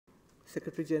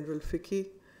Secretary General FICCI,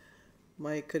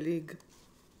 my colleague,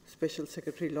 Special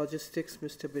Secretary Logistics,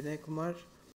 Mr. Binay Kumar,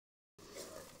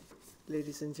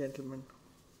 ladies and gentlemen.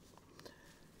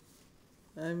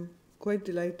 I'm quite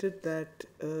delighted that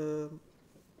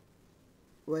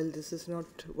while this is not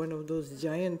one of those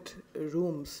giant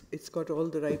rooms, it's got all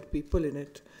the right people in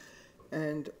it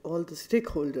and all the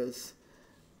stakeholders.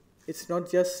 It's not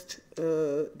just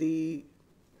the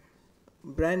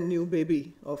brand new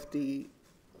baby of the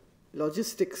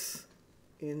logistics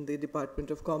in the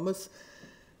Department of Commerce,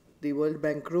 the World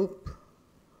Bank Group,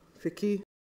 FICCI,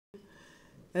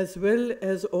 as well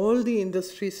as all the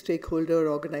industry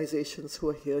stakeholder organizations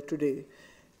who are here today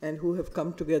and who have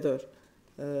come together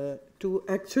to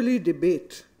actually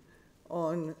debate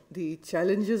on the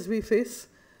challenges we face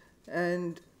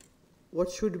and what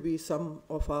should be some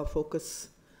of our focus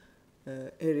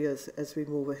areas as we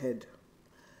move ahead.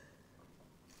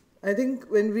 I think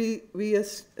when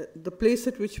the place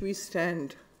at which we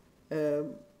stand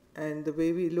and the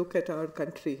way we look at our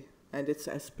country and its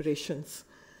aspirations,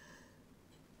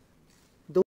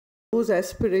 those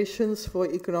aspirations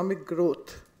for economic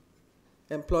growth,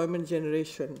 employment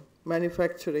generation,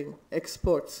 manufacturing,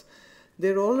 exports,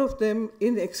 they're all of them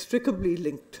inextricably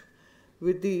linked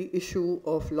with the issue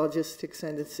of logistics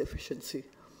and its efficiency.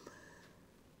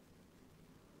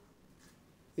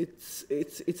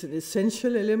 It's an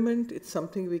essential element, it's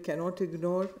something we cannot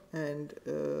ignore, and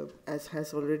as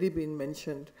has already been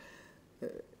mentioned,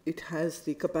 it has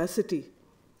the capacity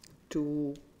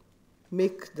to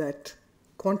make that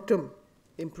quantum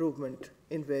improvement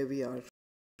in where we are.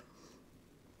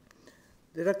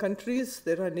 There are countries,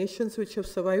 there are nations which have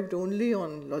survived only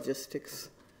on logistics.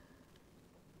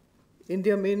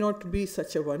 India may not be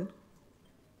such a one,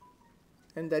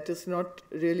 and that is not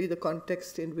really the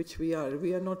context in which we are.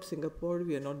 We are not Singapore,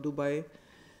 we are not Dubai,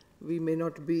 we may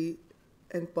not be,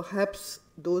 and perhaps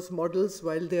those models,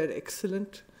 while they are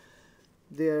excellent,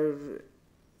 they are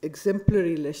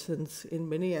exemplary lessons in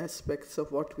many aspects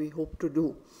of what we hope to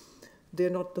do. They're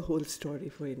not the whole story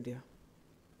for India.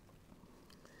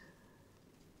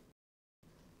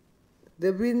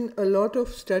 There have been a lot of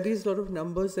studies, a lot of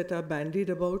numbers that are bandied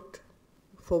about.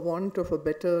 For want of a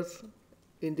better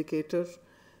indicator,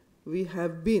 we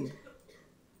have been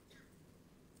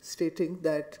stating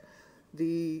that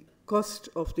the cost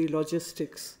of the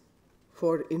logistics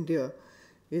for India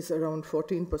is around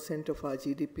 14% of our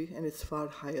GDP, and it's far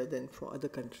higher than for other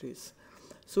countries.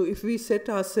 So if we set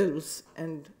ourselves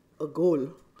a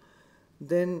goal,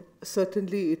 then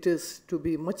certainly it is to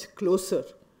be much closer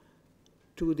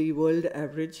to the world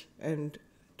average and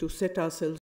to set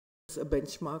ourselves a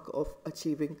benchmark of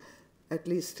achieving at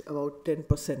least about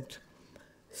 10%.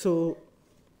 So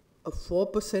a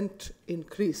 4%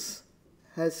 increase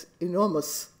has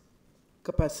enormous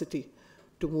capacity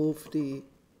to move the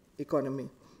economy.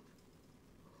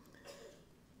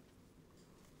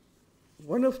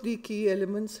 One of the key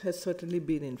elements has certainly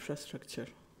been infrastructure.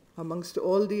 Amongst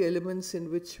all the elements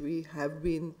in which we have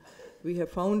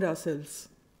found ourselves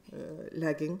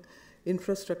lagging,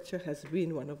 infrastructure has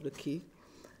been one of the key.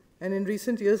 And in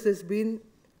recent years, there's been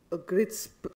a great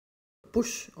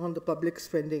push on the public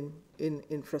spending in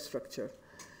infrastructure.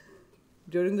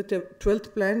 During the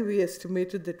 12th plan, we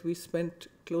estimated that we spent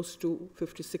close to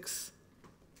 56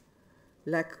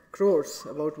 lakh crores,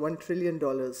 about $1 trillion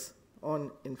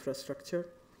on infrastructure.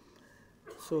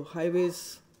 So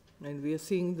highways, and we are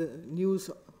seeing the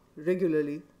news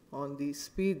regularly on the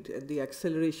speed and the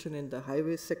acceleration in the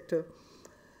highway sector.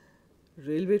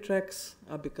 Railway tracks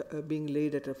are being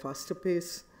laid at a faster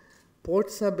pace.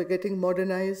 Ports are getting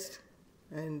modernized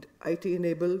and IT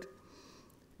enabled,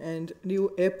 and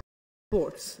new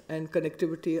airports and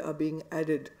connectivity are being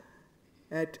added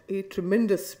at a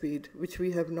tremendous speed, which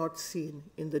we have not seen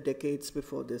in the decades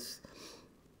before this.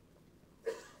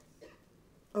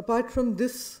 Apart from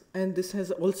this, and this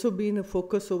has also been a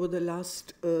focus over the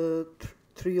last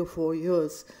 3 or 4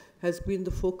 years, has been the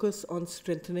focus on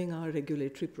strengthening our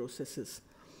regulatory processes,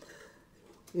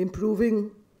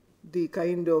 improving the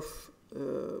kind of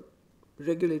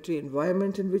regulatory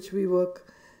environment in which we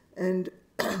work, and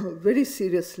very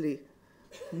seriously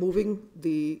moving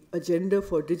the agenda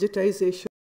for digitization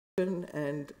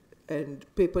and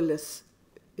paperless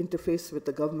interface with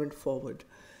the government forward.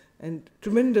 And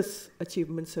tremendous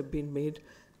achievements have been made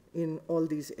in all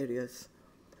these areas.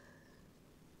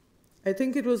 I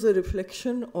think it was a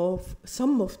reflection of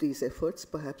some of these efforts,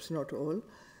 perhaps not all,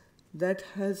 that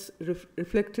has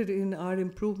reflected in our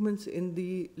improvements in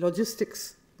the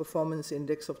logistics performance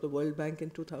index of the World Bank in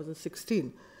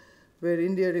 2016, where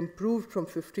India improved from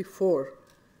 54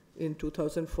 in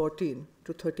 2014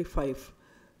 to 35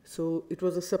 So it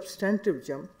was a substantive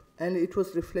jump, and it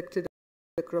was reflected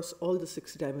across all the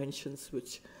 6 dimensions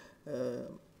which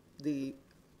the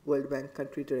World Bank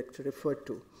country director referred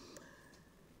to.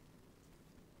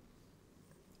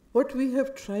 What we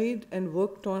have tried and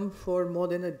worked on for more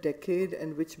than a decade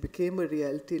and which became a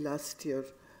reality last year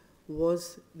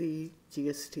was the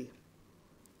GST.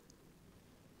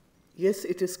 Yes,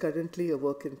 it is currently a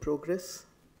work in progress.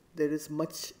 There is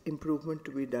much improvement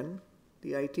to be done.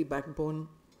 The IT backbone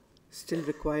still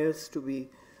requires to be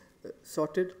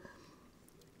sorted.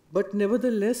 But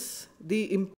nevertheless,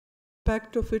 the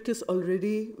impact of it is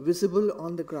already visible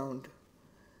on the ground.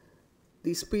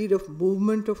 The speed of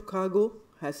movement of cargo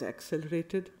has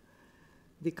accelerated.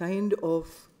 The kind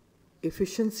of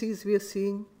efficiencies we are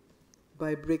seeing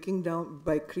by breaking down,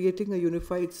 by creating a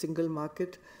unified single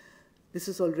market, this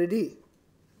is already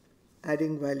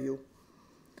adding value.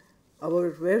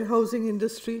 Our warehousing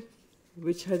industry,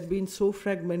 which had been so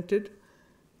fragmented,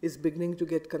 is beginning to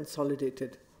get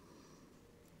consolidated.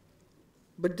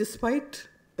 But despite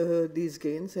these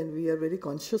gains, and we are very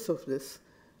conscious of this,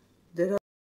 there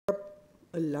are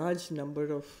a large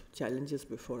number of challenges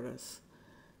before us.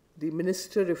 The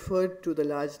minister referred to the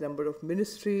large number of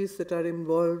ministries that are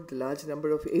involved, the large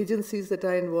number of agencies that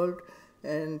are involved,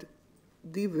 and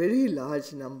the very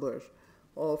large number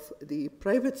of the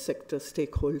private sector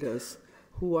stakeholders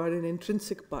who are an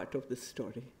intrinsic part of this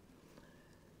story.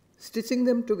 Stitching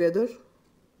them together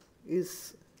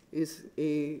is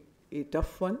a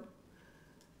tough one,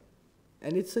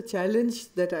 and it's a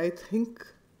challenge that I think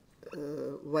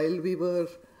while we were,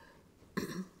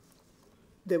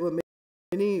 there were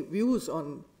many views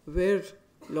on where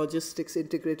logistics,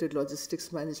 integrated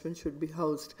logistics management should be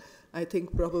housed. I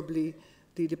think probably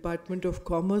the Department of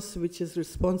Commerce, which is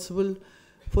responsible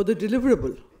for the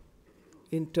deliverable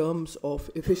in terms of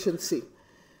efficiency,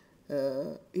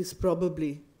 is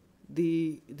probably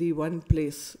the one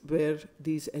place where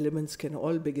these elements can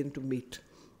all begin to meet.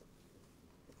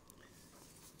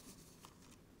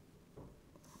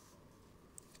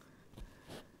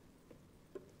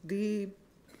 The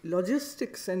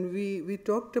logistics, and we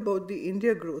talked about the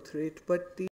India growth rate,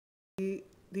 but the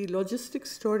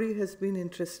logistics story has been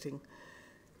interesting.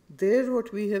 There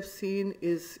what we have seen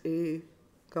is a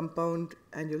compound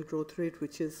annual growth rate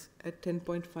which is at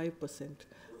 10.5%,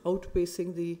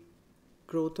 outpacing the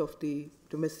growth of the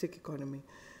domestic economy.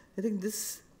 I think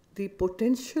the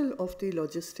potential of the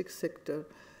logistics sector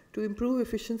to improve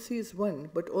efficiency is one,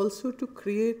 but also to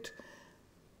create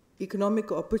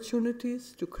economic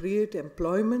opportunities, to create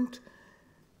employment.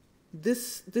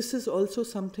 This is also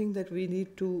something that we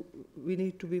need to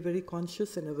be very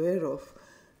conscious and aware of,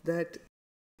 that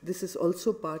this is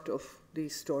also part of the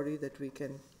story that we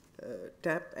can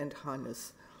tap and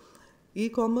harness.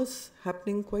 E-commerce,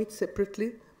 happening quite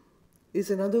separately,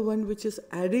 is another one which is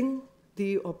adding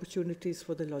the opportunities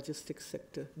for the logistics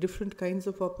sector. Different kinds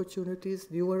of opportunities,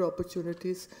 newer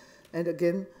opportunities, and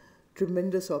again,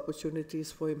 tremendous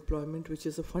opportunities for employment, which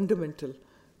is a fundamental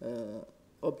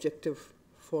objective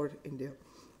for India.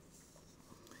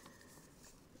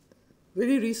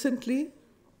 Very recently,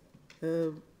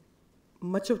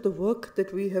 much of the work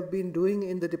that we have been doing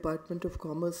in the Department of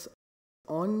Commerce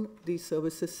on the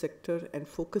services sector and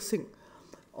focusing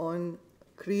on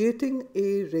creating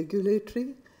a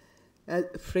regulatory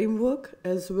framework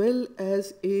as well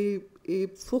as a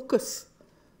focus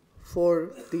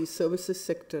for the services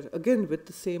sector, again with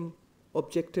the same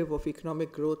objective of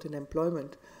economic growth and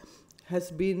employment,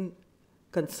 has been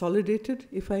consolidated,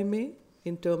 if I may,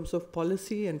 in terms of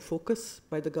policy and focus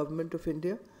by the Government of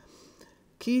India.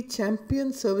 Key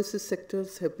champion services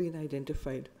sectors have been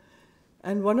identified,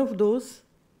 and one of those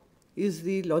is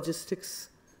the logistics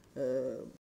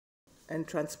and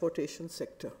transportation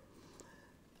sector.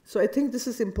 So I think this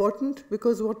is important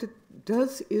because what it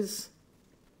does is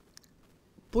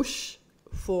push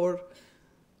for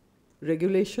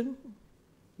regulation,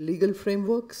 legal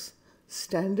frameworks,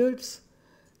 standards,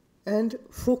 and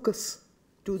focus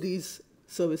to these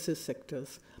services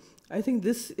sectors. I think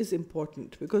this is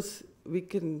important because we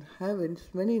can have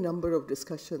many number of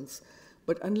discussions,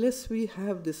 but unless we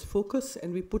have this focus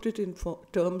and we put it in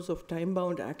terms of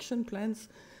time-bound action plans,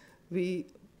 we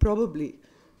probably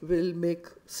will make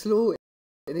slow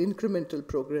and incremental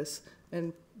progress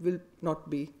and will not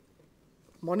be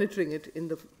monitoring it in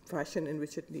the fashion in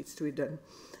which it needs to be done.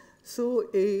 So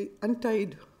a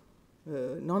untied,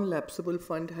 non-lapsable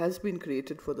fund has been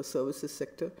created for the services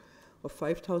sector of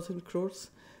 5,000 crores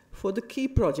for the key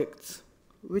projects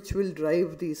which will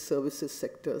drive these services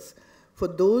sectors, for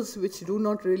those which do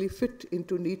not really fit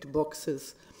into neat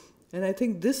boxes. And I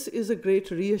think this is a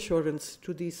great reassurance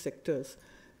to these sectors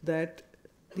that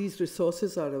these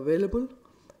resources are available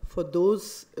for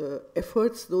those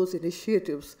efforts, those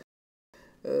initiatives,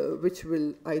 which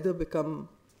will either become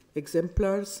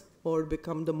exemplars or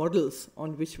become the models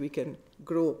on which we can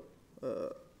grow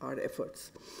our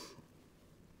efforts.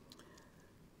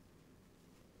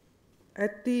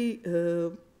 At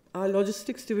our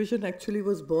logistics division actually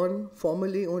was born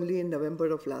formally only in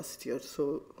November of last year,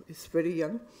 so it's very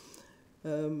young.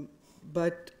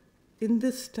 But in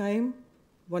this time,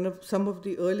 some of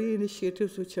the early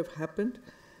initiatives which have happened,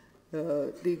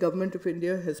 the Government of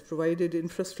India has provided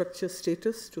infrastructure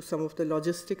status to some of the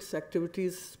logistics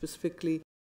activities, specifically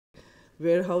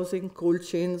warehousing, cold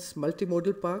chains,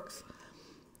 multimodal parks.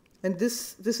 And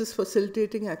this is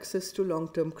facilitating access to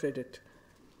long-term credit.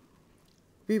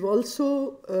 We've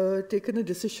also taken a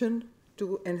decision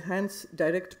to enhance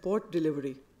direct port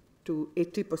delivery to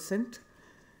 80%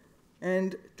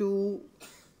 and to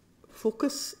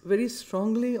focus very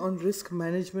strongly on risk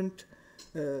management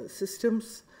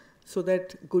systems so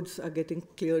that goods are getting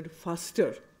cleared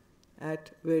faster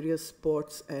at various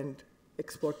ports and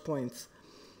export points.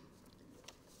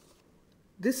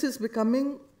 This is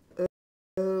becoming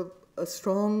a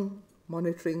strong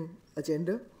monitoring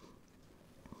agenda.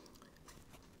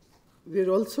 We're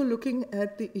also looking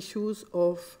at the issues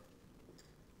of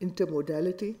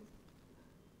intermodality.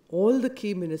 All the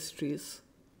key ministries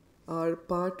are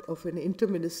part of an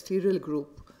interministerial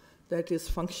group that is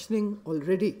functioning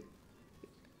already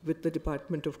with the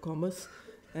Department of Commerce,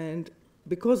 and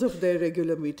because of their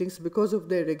regular meetings, because of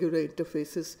their regular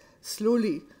interfaces,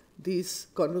 slowly these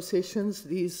conversations,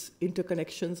 these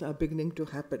interconnections are beginning to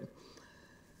happen.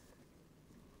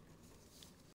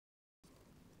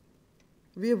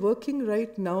 We are working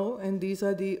right now, and these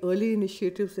are the early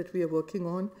initiatives that we are working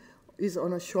on, is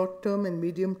on a short-term and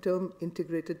medium-term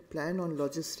integrated plan on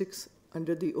logistics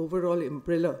under the overall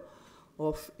umbrella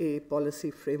of a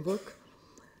policy framework.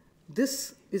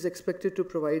 This is expected to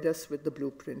provide us with the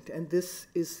blueprint, and this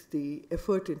is the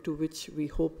effort into which we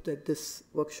hope that this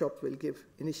workshop will give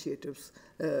initiatives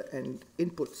and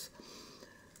inputs.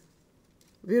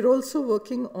 We are also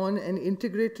working on an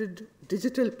integrated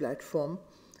digital platform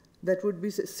that would be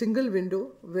a single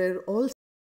window where all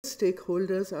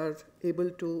stakeholders are able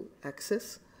to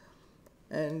access,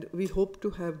 and we hope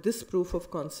to have this proof of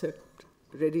concept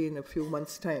ready in a few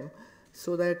months' time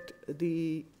so that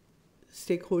the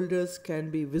stakeholders can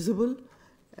be visible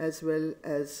as well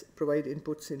as provide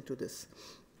inputs into this.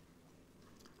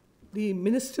 The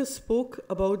minister spoke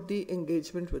about the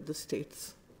engagement with the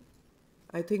states.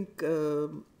 I think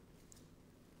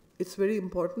it's very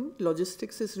important.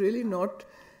 Logistics is really not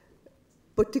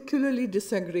particularly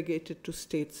disaggregated to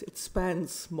states. It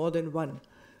spans more than one.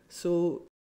 So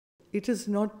it is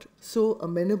not so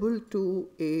amenable to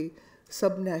a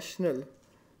subnational,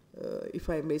 if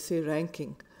I may say,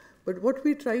 ranking. But what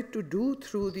we tried to do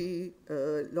through the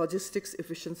logistics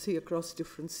efficiency across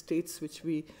different states, which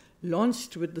we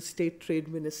launched with the state trade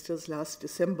ministers last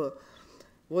December,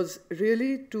 was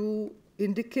really to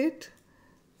indicate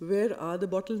where are the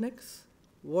bottlenecks,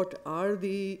 what are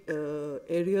the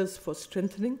areas for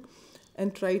strengthening,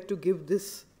 and try to give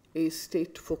this a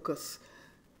state focus.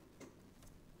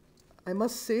 I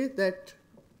must say that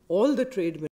all the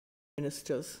trade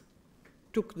ministers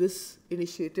took this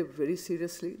initiative very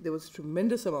seriously. There was a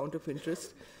tremendous amount of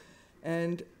interest,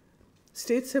 and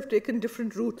states have taken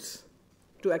different routes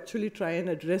to actually try and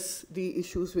address the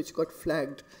issues which got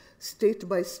flagged state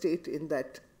by state in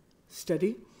that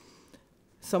study.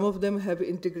 Some of them have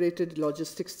integrated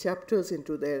logistics chapters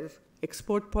into their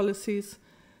export policies.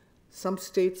 Some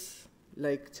states,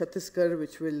 like Chhattisgarh,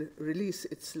 which will release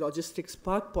its logistics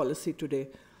park policy today,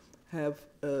 have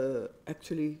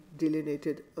actually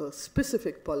delineated a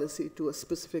specific policy to a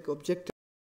specific objective.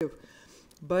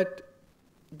 But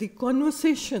the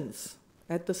conversations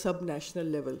at the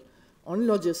subnational level on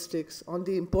logistics, on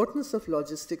the importance of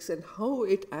logistics and how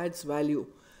it adds value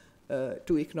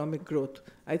to economic growth,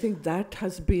 I think that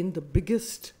has been the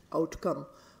biggest outcome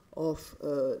of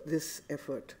this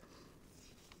effort.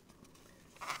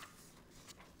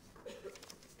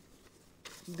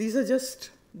 These are just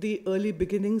the early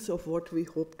beginnings of what we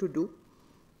hope to do.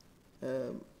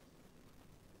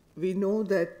 We know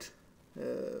that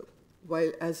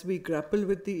while as we grapple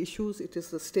with the issues, it is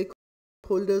the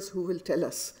stakeholders who will tell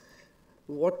us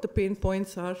what the pain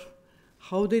points are,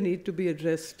 how they need to be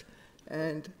addressed,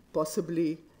 and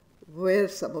possibly where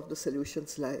some of the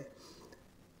solutions lie.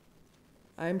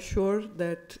 I'm sure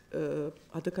that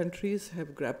other countries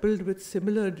have grappled with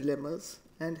similar dilemmas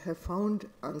and have found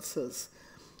answers.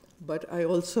 But I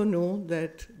also know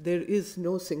that there is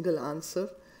no single answer,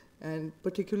 and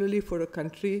particularly for a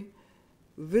country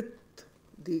with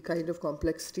the kind of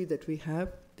complexity that we have,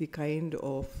 the kind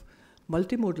of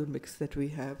multimodal mix that we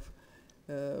have,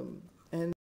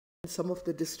 and some of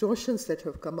the distortions that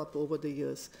have come up over the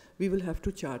years, we will have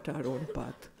to chart our own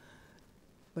path.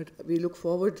 But we look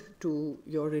forward to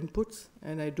your inputs,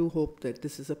 and I do hope that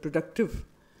this is a productive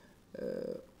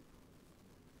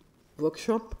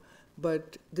workshop.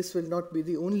 But this will not be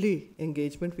the only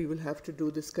engagement. We will have to do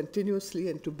this continuously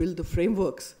and to build the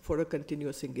frameworks for a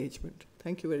continuous engagement.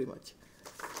 Thank you very much.